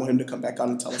this because I want him to come back on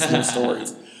and tell us more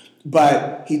stories.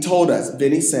 But he told us,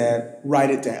 Vinny said, write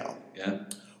it down. Yeah.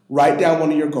 Write down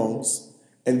one of your goals.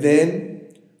 And then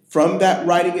from that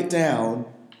writing it down,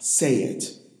 say it.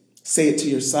 Say it to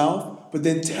yourself, but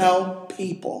then tell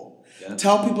people. Yeah.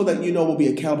 Tell people that will be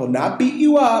accountable, not beat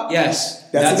you up. Yes.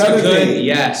 That's another thing.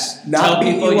 Yes. Not tell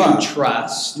people you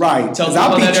trust. Right. Tell people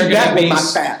I'll beat that are you back going to be with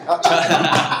my fat.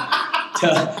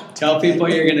 Tell people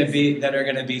you're going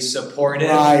to be supportive,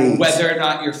 whether or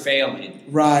not you're failing.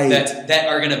 Right. That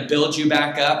are going to build you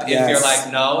back up. If you're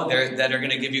like, no, that are going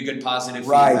to give you good positive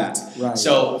feedback. Right.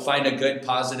 So find a good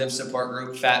positive support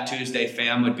group. Fat Tuesday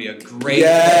Fam would be a great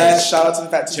place. Shout out to the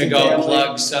Fat Tuesday to go family.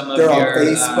 Plug some of They're your on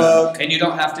Facebook. And you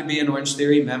don't have to be an Orange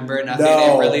Theory member. Nothing.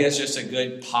 No. It really is just a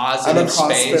good positive space.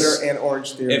 I'm a CrossFitter and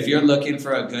Orange Theory. If you're looking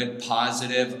for a good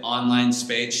positive online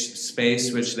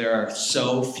space, which there are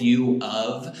so few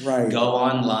of, go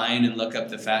online and look up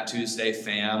the Fat Tuesday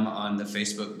Fam on the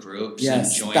Facebook groups and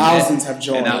join thousands have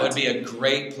joined. And that would be a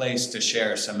great place to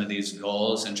share some of these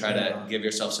goals and try to give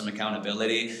yourself some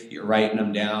accountability. You're writing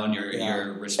them down.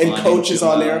 You're responding. And Coach is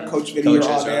on there. Coach Vinny, you're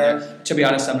on there. To be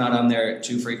honest, I'm not on there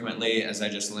too frequently as I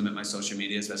just limit my social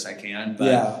media as best I can.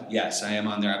 But yes, I am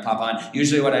on there. I pop on.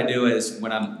 Usually what I do is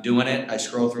when I'm doing it, I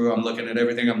scroll through, I'm looking at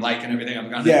everything, I'm liking everything, I'm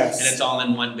going, and it's all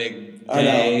in one big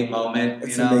day moment.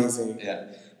 It's amazing. Yeah.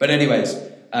 But anyways,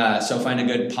 so find a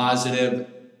good positive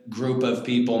group of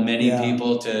people, many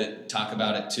people to talk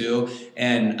about it too.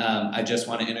 And I just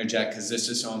want to interject because this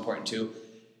is so important too.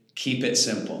 Keep it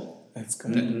simple. That's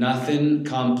good. Nothing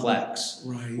complex.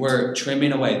 Right. We're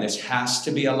trimming away. This has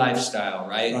to be a lifestyle,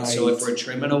 right? So if we're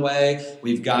trimming away,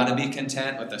 we've got to be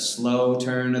content with a slow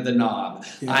turn of the knob.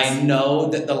 Yes. I know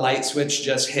that the light switch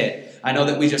just hit. I know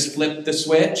that we just flipped the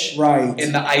switch. Right.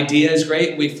 And the idea is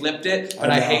great. We flipped it.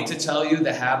 But I hate to tell you,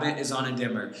 the habit is on a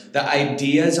dimmer. The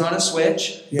idea is on a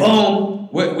switch. Yeah. Boom.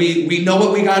 We know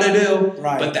what we got to do.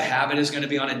 Right. But the habit is going to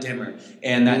be on a dimmer.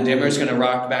 And that dimmer is going to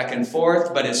rock back and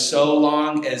forth. But as so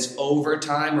long as over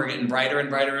time we're getting brighter and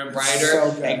brighter and brighter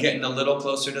and getting a little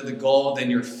closer to the goal, then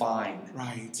you're fine.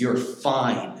 Right. You're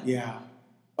fine. Yeah.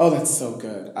 Oh, that's so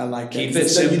good. I like that. Keep it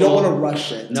simple. You don't want to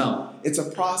rush it. No. It's a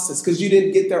process because you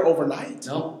didn't get there overnight.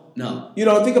 No. You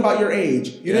know, think about your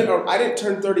age. I didn't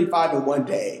turn 35 in one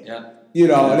day. Yeah. You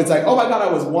know, and it's like, oh my God,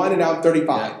 I was 1 and now I'm 35.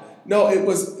 Yeah. No, it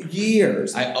was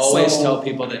years. I always tell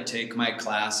people that take my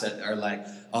class that are like,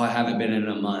 oh, I haven't been in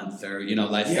a month, or,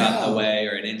 life got in the way,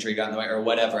 or an injury got in the way, or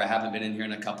whatever. I haven't been in here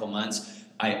in a couple months.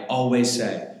 I always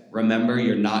say, remember,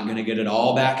 you're not going to get it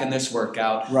all back in this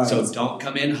workout. Right. So don't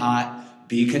come in hot.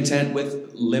 Be content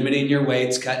with limiting your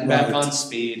weights, cutting back on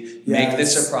speed. Yes. Make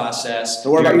this a process.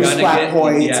 Don't worry about your splat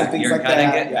points and things you're like gonna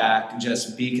that. Get back.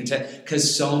 Just be content.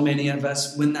 Because so many of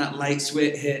us, when that light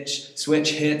switch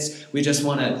hits, we just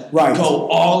want to go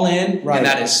all in, and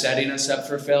that is setting us up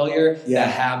for failure. Yeah.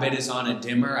 The habit is on a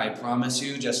dimmer. I promise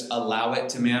you. Just allow it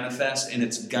to manifest, and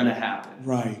it's gonna happen.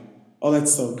 Right. Oh,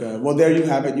 that's so good. Well, there you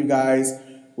have it, you guys.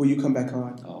 Will you come back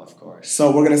on? Oh, of course. So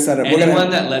we're going to set up. Anyone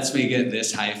that lets me get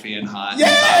this hyphy and hot and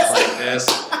talk like this,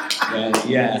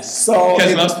 yes. So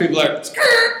because most people are.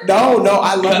 No,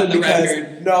 I love it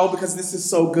because this is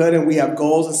so good and we have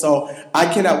goals, and so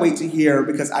I cannot wait to hear,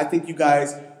 because I think you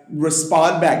guys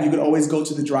respond back. You can always go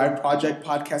to the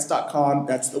driveprojectpodcast.com.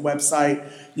 That's the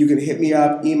website. You can hit me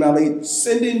up, email me,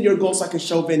 send in your goals so I can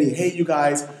show Vinny, hey, you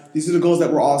guys, these are the goals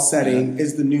that we're all setting.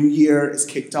 Is the new year is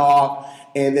kicked off.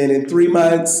 And then in 3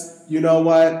 months, you know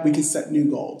what? We can set new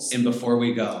goals. And before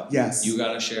we go, yes, you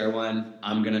got to share one.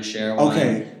 I'm going to share one.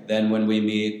 Okay. Then when we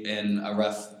meet in a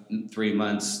rough 3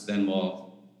 months, then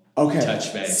we'll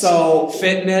touch base. So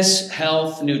fitness,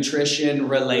 health, nutrition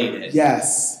related.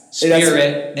 Yes.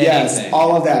 Spirit, anything. Yes,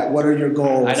 all of that. What are your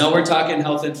goals? I know we're talking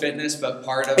health and fitness, but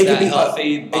part of that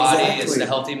healthy body is the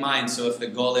healthy mind. So if the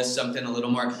goal is something a little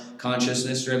more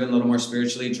consciousness driven, a little more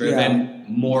spiritually driven,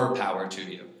 more power to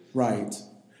you. Right.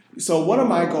 So one of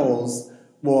my goals,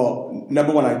 well,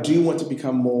 number one, I do want to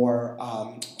become more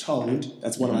toned.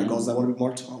 That's one of my goals. I want to be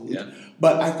more toned. Yeah.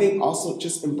 But I think also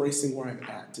just embracing where I'm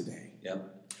at today.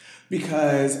 Yep.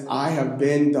 Because I have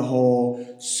been the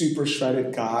whole super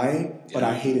shredded guy, but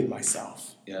I hated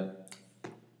myself. Yep.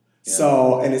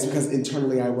 So, and it's because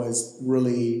internally I was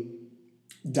really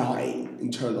dying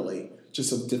internally,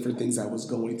 just of different things I was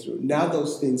going through. Now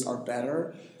those things are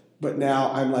better, but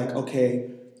now I'm like, okay,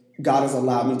 God has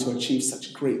allowed me to achieve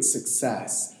such great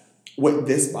success with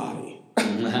this body.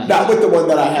 Not with the one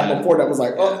that I had before that was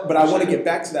like, but I want to get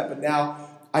back to that. But now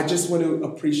I just want to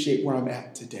appreciate where I'm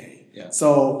at today. Yeah.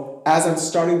 So as I'm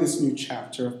starting this new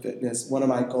chapter of fitness, one of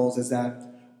my goals is that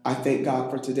I thank God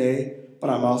for today, but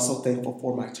I'm also thankful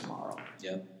for my tomorrow.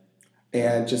 Yeah.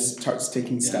 And just starts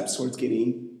taking steps towards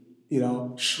getting,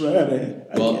 shredded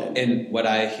Well, again. and what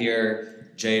I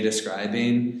hear Jay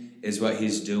describing is what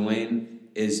he's doing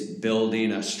is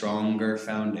building a stronger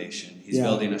foundation. He's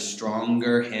building a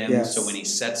stronger him. Yes. So when he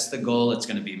sets the goal, it's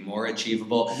going to be more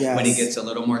achievable. Yes. When he gets a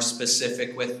little more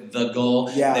specific with the goal,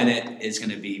 then it is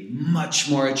going to be much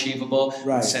more achievable.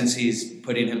 Right. Since he's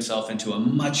putting himself into a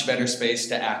much better space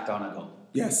to act on a goal.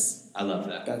 Yes. I love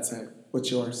that. That's it. What's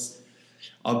yours?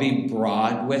 I'll be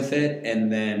broad with it,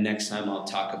 and then next time I'll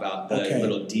talk about the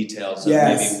little details of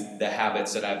maybe the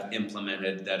habits that I've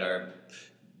implemented that are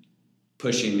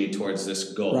pushing me towards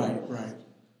this goal. Right.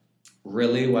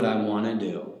 Really what I want to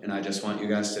do, and I just want you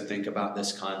guys to think about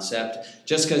this concept,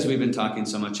 just because we've been talking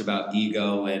so much about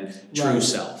ego and true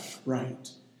self. Right.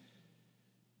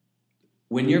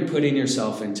 When you're putting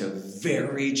yourself into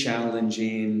very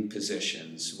challenging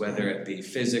positions, whether it be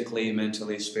physically,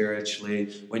 mentally,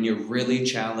 spiritually, when you're really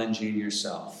challenging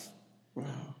yourself,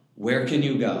 where can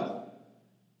you go?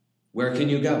 Where can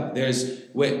you go?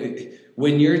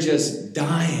 When you're just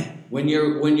dying, when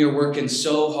you're working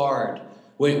so hard,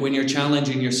 when you're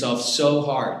challenging yourself so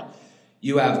hard,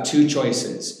 you have two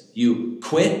choices. You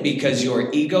quit because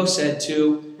your ego said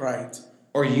to,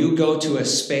 or you go to a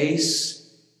space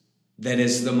that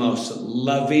is the most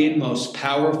loving, most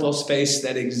powerful space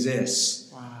that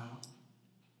exists. Wow.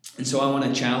 And so I want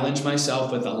to challenge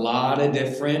myself with a lot of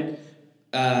different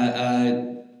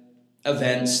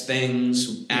events,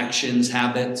 things, actions,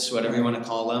 habits, whatever you want to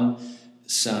call them.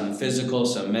 Some physical,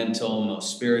 some mental,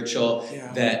 most spiritual,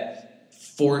 that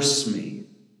force me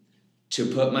to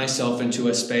put myself into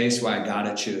a space where I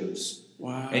gotta choose.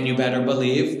 Wow. And you better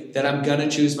believe that I'm gonna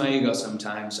choose my ego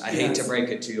sometimes. I hate to break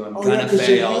it to you. I'm gonna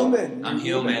fail. I'm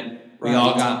human. We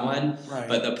all got one. Right.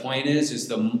 But the point is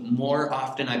the more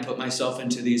often I put myself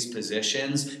into these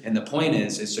positions, and the point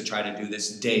is to try to do this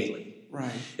daily.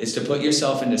 Right. Is to put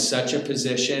yourself into such a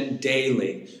position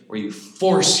daily where you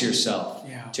force yourself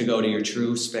to go to your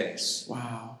true space.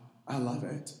 Wow. I love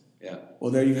it. Yeah.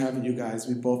 Well, there you have it, you guys.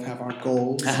 We both have our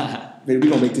goals. We're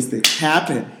going to make this thing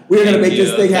happen. We're going to make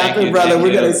this thing happen, brother.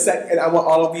 We're going to set, and I want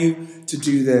all of you to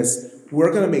do this.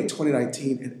 We're going to make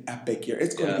 2019 an epic year.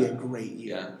 It's going to be a great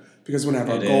year. Yeah. Because we're going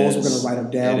to have our goals. We're going to write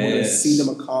them down. We're going to see them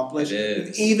accomplished.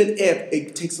 Even if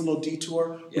it takes a little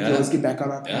detour, we can always get back on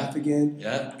our path again.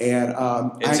 Yeah. And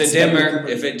it's a dimmer.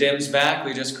 If it dims back,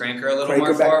 we just crank her a little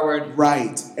more forward.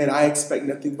 Right. And I expect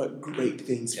nothing but great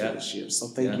things for this year. So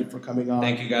thank you for coming on.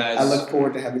 Thank you, guys. I look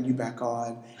forward to having you back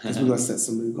on because we're going to set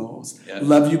some new goals.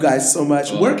 Love you guys so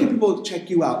much. Where can people check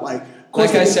you out?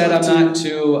 Like I said, I'm not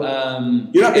too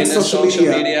you're not into social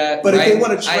media, but if they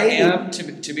want to train, I am.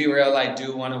 To be real, I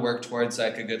do want to work towards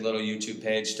like a good little YouTube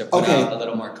page to put out a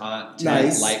little more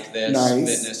content like this,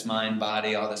 fitness, mind,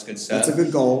 body, all this good stuff. That's a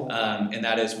good goal, and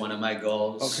that is one of my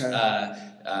goals. Okay.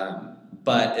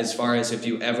 But as far as if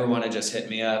you ever want to just hit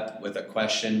me up with a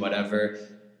question, whatever.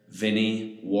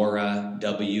 Vinny Waara,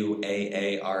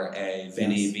 Waara,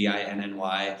 Vinny, Vinny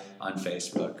on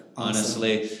Facebook. Awesome.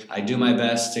 Honestly, I do my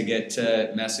best to get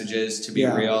to messages, to be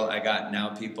real. I got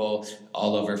now people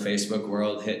all over Facebook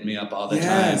world hitting me up all the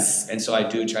time. And so I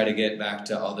do try to get back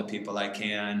to all the people I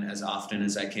can as often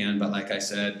as I can. But like I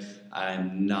said,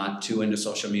 I'm not too into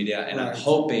social media, and I'm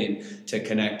hoping to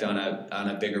connect on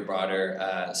a bigger,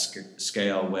 broader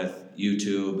scale with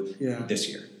YouTube this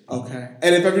year. Okay.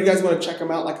 And if ever you guys want to check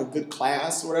him out, like a good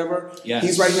class or whatever,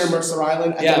 he's right here in Mercer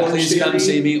Island. Please come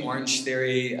see me. Orange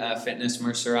Theory Fitness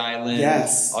Mercer Island.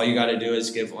 Yes. All you got to do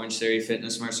is give Orange Theory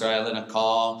Fitness Mercer Island a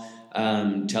call.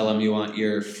 Tell them you want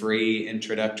your free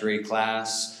introductory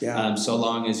class. So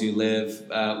long as you live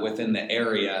within the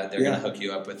area, they're going to hook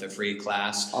you up with a free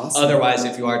class. Awesome. Otherwise,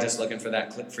 if you are just looking for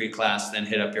that free class, then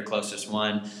hit up your closest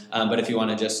one. But if you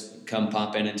want to just come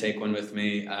pop in and take one with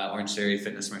me, Orange Theory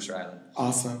Fitness Mercer Island.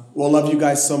 Awesome. Well, love you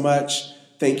guys so much.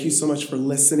 Thank you so much for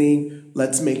listening.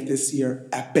 Let's make this year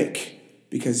epic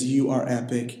because you are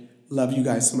epic. Love you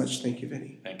guys so much. Thank you,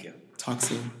 Vinny. Thank you. Talk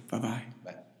soon. Bye-bye.